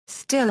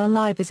Still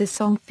Alive is a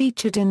song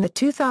featured in the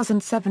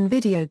 2007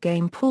 video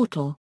game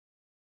Portal.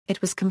 It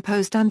was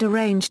composed and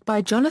arranged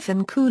by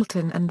Jonathan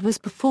Coulton and was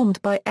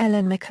performed by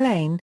Ellen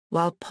McLain,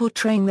 while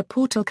portraying the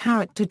Portal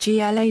character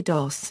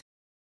GLaDOS.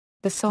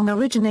 The song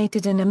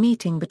originated in a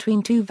meeting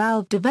between two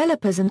Valve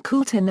developers and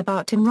Coulton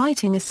about him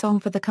writing a song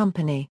for the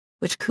company,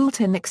 which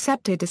Coulton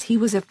accepted as he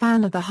was a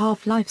fan of the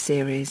Half-Life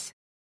series.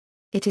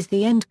 It is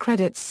the end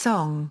credits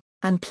song,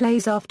 and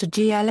plays after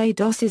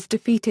GLaDOS is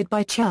defeated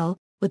by Chell,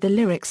 with the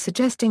lyrics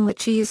suggesting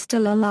that she is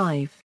still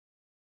alive.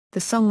 The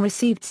song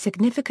received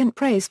significant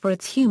praise for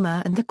its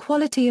humor and the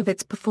quality of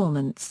its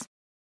performance.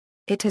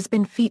 It has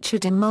been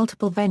featured in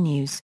multiple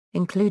venues,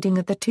 including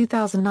at the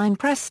 2009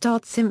 Press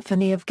Start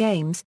Symphony of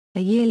Games,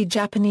 a yearly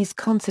Japanese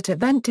concert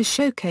event to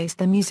showcase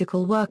the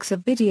musical works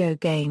of video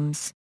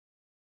games.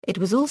 It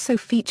was also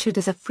featured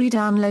as a free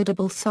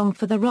downloadable song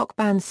for the Rock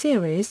Band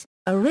series,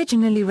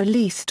 originally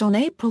released on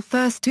April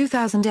 1,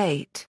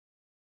 2008.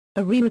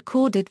 A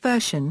re-recorded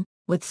version,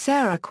 with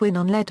Sarah Quinn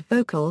on lead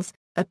vocals,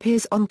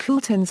 appears on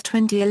Coulton's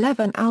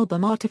 2011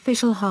 album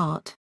Artificial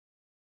Heart.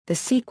 The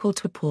sequel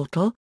to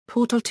Portal,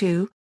 Portal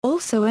 2,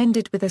 also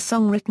ended with a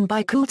song written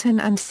by Coulton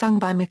and sung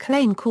by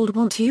McLain called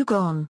Want You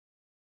Gone.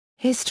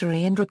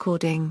 History and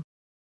recording.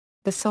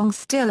 The song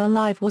Still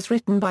Alive was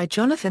written by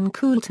Jonathan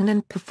Coulton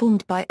and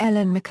performed by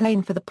Ellen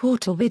McLain for the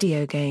Portal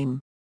video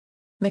game.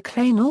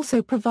 McLain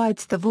also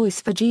provides the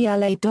voice for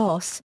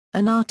GLaDOS,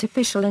 an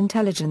artificial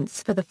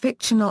intelligence for the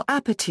fictional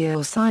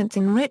Attribution Science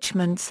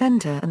Enrichment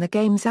Center and the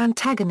game's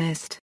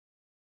antagonist.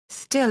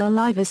 Still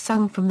Alive is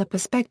sung from the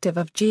perspective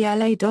of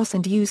GLaDOS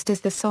and used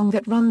as the song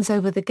that runs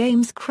over the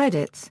game's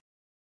credits.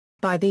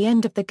 By the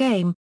end of the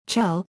game,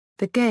 Chell,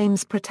 the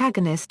game's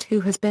protagonist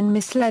who has been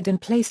misled and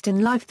placed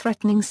in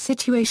life-threatening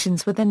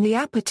situations within the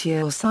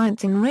Attribution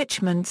Science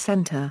Enrichment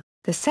Center,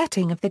 the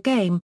setting of the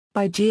game,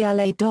 by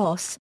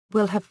GLaDOS,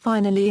 will have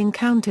finally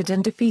encountered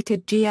and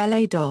defeated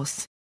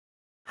GLaDOS.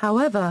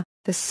 However,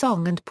 the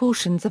song and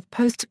portions of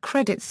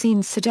post-credit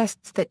scenes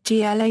suggests that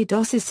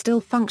GLaDOS is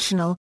still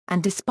functional,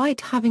 and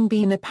despite having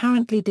been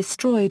apparently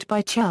destroyed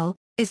by Chell,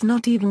 is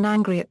not even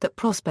angry at that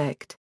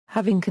prospect,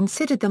 having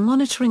considered the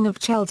monitoring of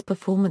Chell's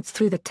performance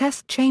through the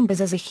test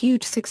chambers as a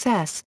huge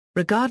success,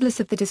 regardless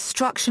of the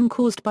destruction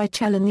caused by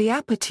Chell and the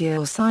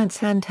Attribution Science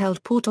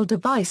handheld Portal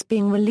device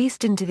being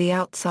released into the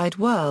outside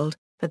world,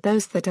 for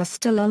those that are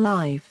still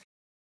alive.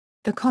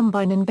 The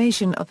Combine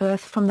invasion of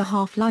Earth from the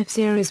Half-Life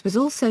series was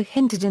also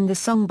hinted in the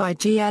song by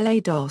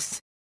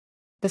GLaDOS.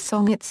 The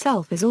song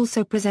itself is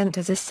also present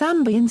as a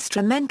samba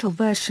instrumental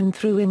version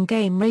through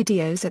in-game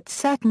radios at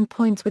certain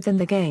points within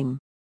the game.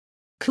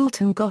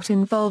 Coulton got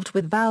involved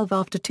with Valve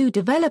after two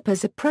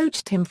developers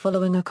approached him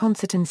following a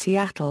concert in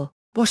Seattle,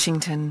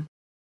 Washington.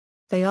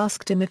 They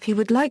asked him if he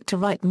would like to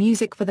write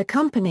music for the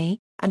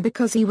company, and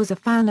because he was a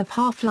fan of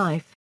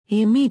Half-Life,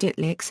 he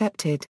immediately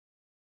accepted.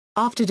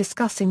 After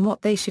discussing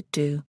what they should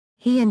do,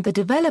 he and the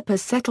developers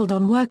settled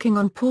on working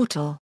on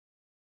Portal.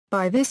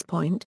 By this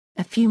point,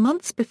 a few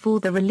months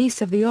before the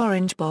release of the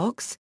Orange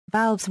Box,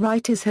 Valve's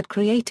writers had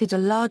created a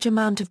large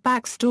amount of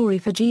backstory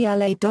for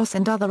GLaDOS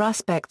and other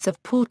aspects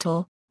of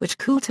Portal, which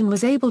Coulton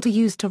was able to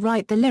use to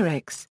write the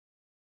lyrics.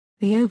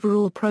 The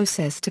overall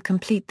process to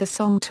complete the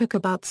song took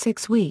about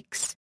 6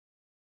 weeks.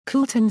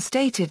 Coulton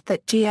stated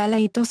that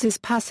GLaDOS's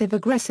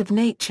passive-aggressive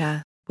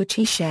nature, which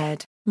he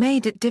shared,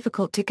 made it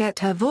difficult to get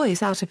her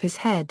voice out of his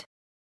head.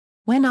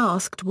 When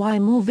asked why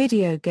more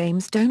video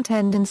games don't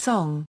end in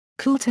song,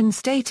 Coulton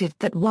stated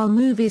that while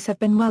movies have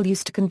been well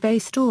used to convey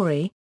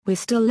story, we're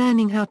still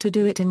learning how to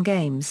do it in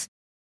games.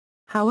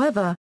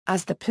 However,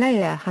 as the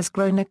player has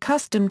grown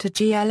accustomed to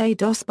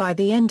GLaDOS by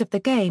the end of the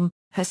game,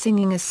 her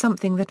singing is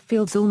something that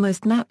feels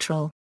almost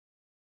natural.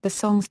 The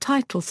song's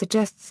title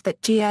suggests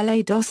that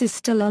GLaDOS is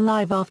still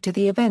alive after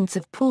the events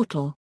of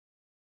Portal.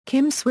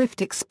 Kim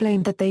Swift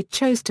explained that they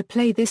chose to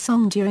play this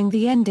song during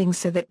the ending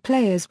so that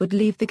players would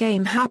leave the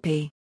game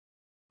happy.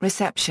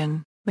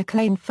 Reception.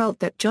 McLain felt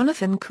that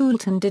Jonathan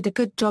Coulton did a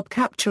good job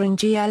capturing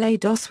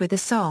GLaDOS with the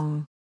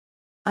song.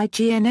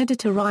 IGN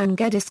editor Ryan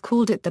Geddes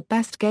called it the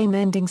best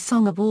game-ending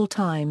song of all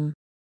time.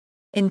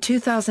 In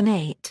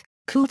 2008,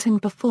 Coulton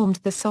performed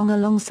the song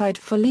alongside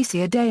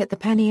Felicia Day at the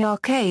Penny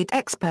Arcade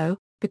Expo,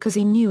 because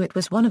he knew it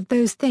was one of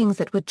those things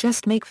that would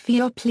just make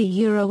Fiopley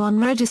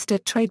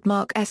unregistered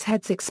trademark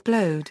heads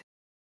explode.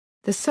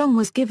 The song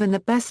was given the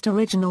Best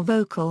Original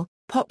Vocal,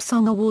 Pop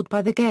Song Award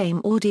by the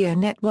Game Audio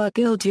Network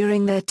Guild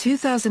during their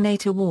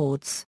 2008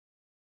 awards.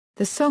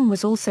 The song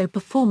was also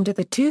performed at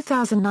the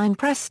 2009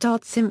 Press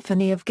Start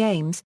Symphony of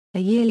Games,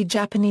 a yearly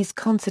Japanese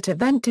concert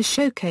event to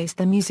showcase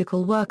the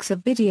musical works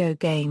of video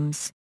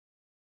games.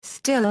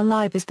 Still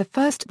Alive is the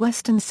first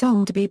Western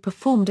song to be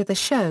performed at the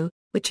show,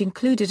 which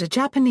included a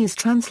Japanese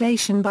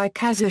translation by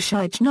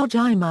Kazushige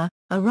Nojima,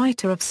 a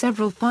writer of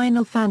several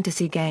Final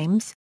Fantasy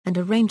games, and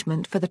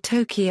arrangement for the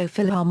Tokyo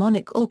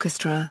Philharmonic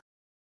Orchestra.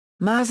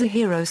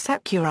 Masahiro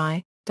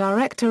Sakurai,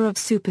 director of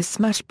Super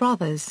Smash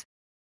Bros.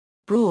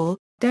 Brawl,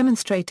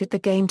 demonstrated the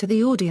game to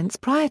the audience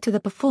prior to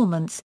the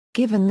performance,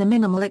 given the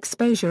minimal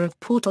exposure of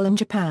Portal in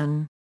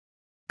Japan.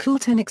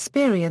 Coulton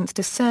experienced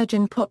a surge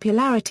in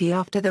popularity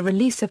after the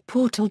release of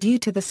Portal due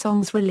to the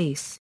song's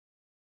release.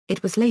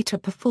 It was later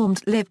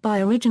performed live by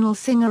original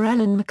singer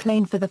Ellen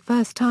McLain for the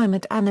first time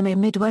at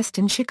Anime Midwest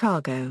in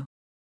Chicago.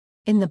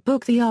 In the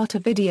book The Art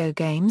of Video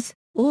Games,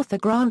 author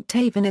Grant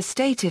Taven has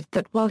stated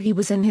that while he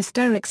was in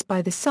hysterics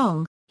by the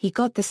song, he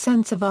got the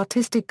sense of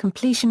artistic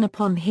completion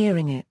upon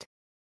hearing it.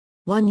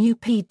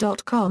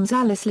 1UP.com's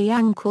Alice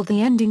Liang called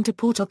the ending to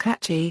Portal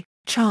catchy,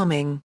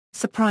 charming,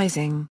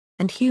 surprising,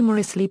 and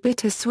humorously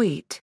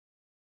bittersweet.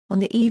 On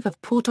the eve of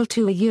Portal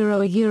 2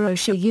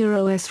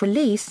 Euro's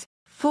release,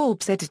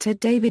 Forbes editor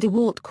David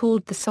Ewart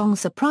called the song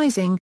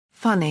surprising,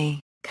 funny,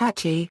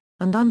 catchy,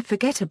 and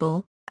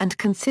unforgettable, and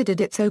considered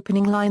its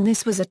opening line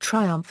 "This was a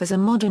triumph" as a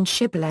modern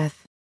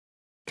shibboleth.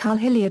 Cal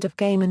Hilliard of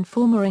Game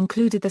Informer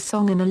included the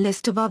song in a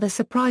list of other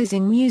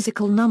surprising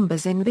musical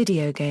numbers in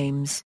video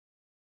games.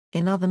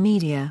 In other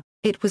media,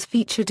 it was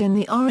featured in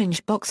the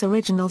Orange Box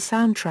original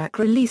soundtrack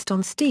released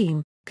on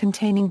Steam,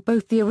 containing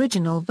both the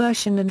original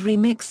version and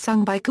remix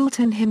sung by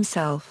Coulton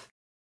himself.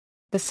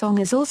 The song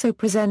is also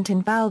present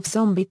in Valve's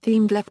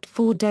zombie-themed Left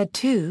 4 Dead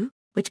 2,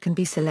 which can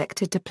be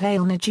selected to play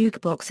on a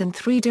jukebox in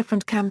 3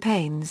 different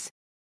campaigns.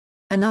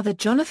 Another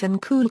Jonathan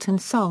Coulton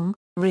song,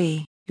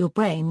 Your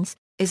Brains,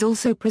 is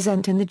also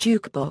present in the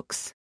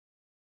jukebox.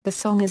 The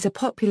song is a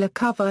popular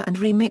cover and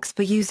remix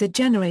for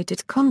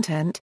user-generated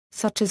content,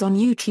 such as on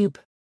YouTube.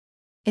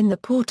 In the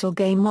Portal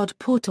game mod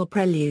Portal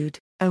Prelude,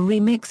 a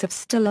remix of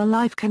Still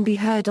Alive can be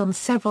heard on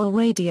several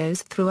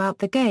radios throughout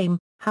the game,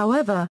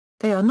 however,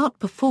 they are not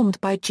performed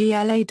by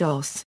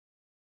GLaDOS.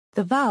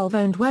 The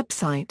Valve-owned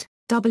website,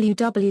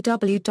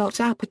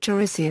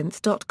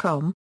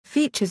 www.aperturescience.com,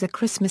 features a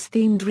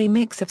Christmas-themed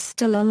remix of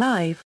Still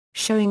Alive,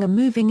 showing a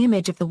moving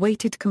image of the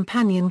weighted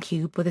companion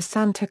cube with a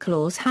Santa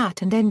Claus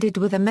hat and ended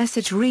with a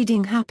message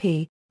reading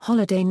 "Happy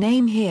Holiday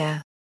Name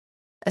Here."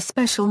 A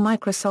special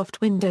Microsoft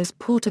Windows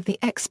port of the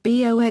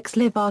Xbox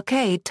Live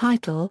Arcade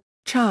title,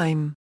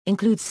 Chime,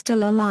 includes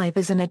Still Alive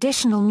as an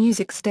additional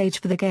music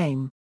stage for the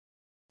game.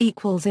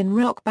 In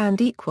Rock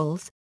Band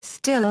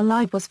Still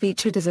Alive was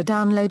featured as a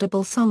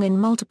downloadable song in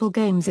multiple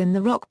games in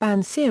the Rock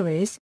Band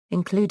series,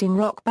 including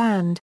Rock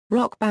Band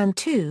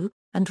 2,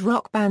 and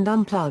Rock Band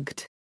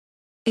Unplugged.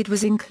 It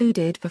was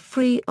included for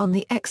free on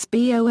the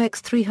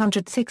Xbox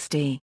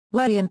 360,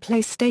 Wii and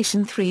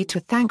PlayStation 3 to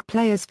thank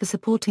players for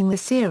supporting the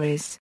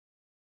series.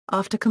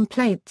 After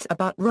complaints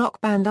about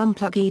Rock Band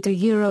Unplugged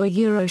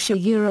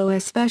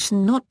Euro's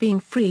version not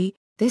being free,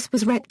 this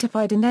was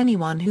rectified and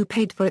anyone who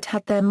paid for it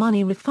had their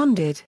money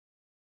refunded.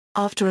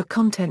 After a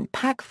content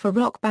pack for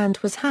Rock Band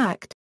was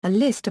hacked, a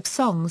list of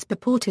songs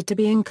purported to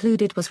be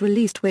included was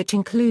released which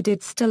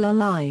included Still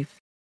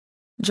Alive.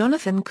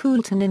 Jonathan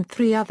Coulton and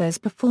 3 others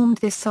performed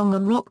this song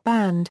on Rock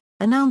Band,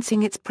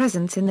 announcing its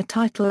presence in the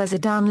title as a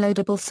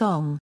downloadable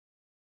song.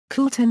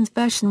 Coulton's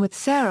version with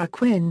Sarah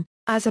Quinn,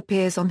 as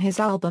appears on his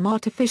album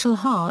Artificial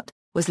Heart,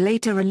 was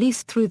later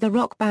released through the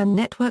Rock Band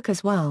network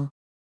as well.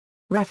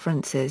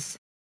 References.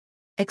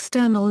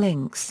 External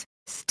links: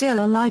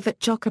 Still Alive at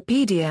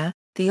Jokopedia,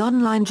 the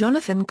online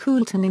Jonathan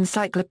Coulton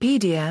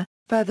encyclopedia,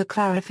 further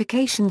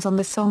clarifications on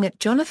the song at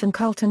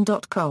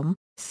jonathancoulton.com,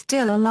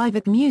 Still Alive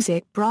at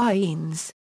Music Brains.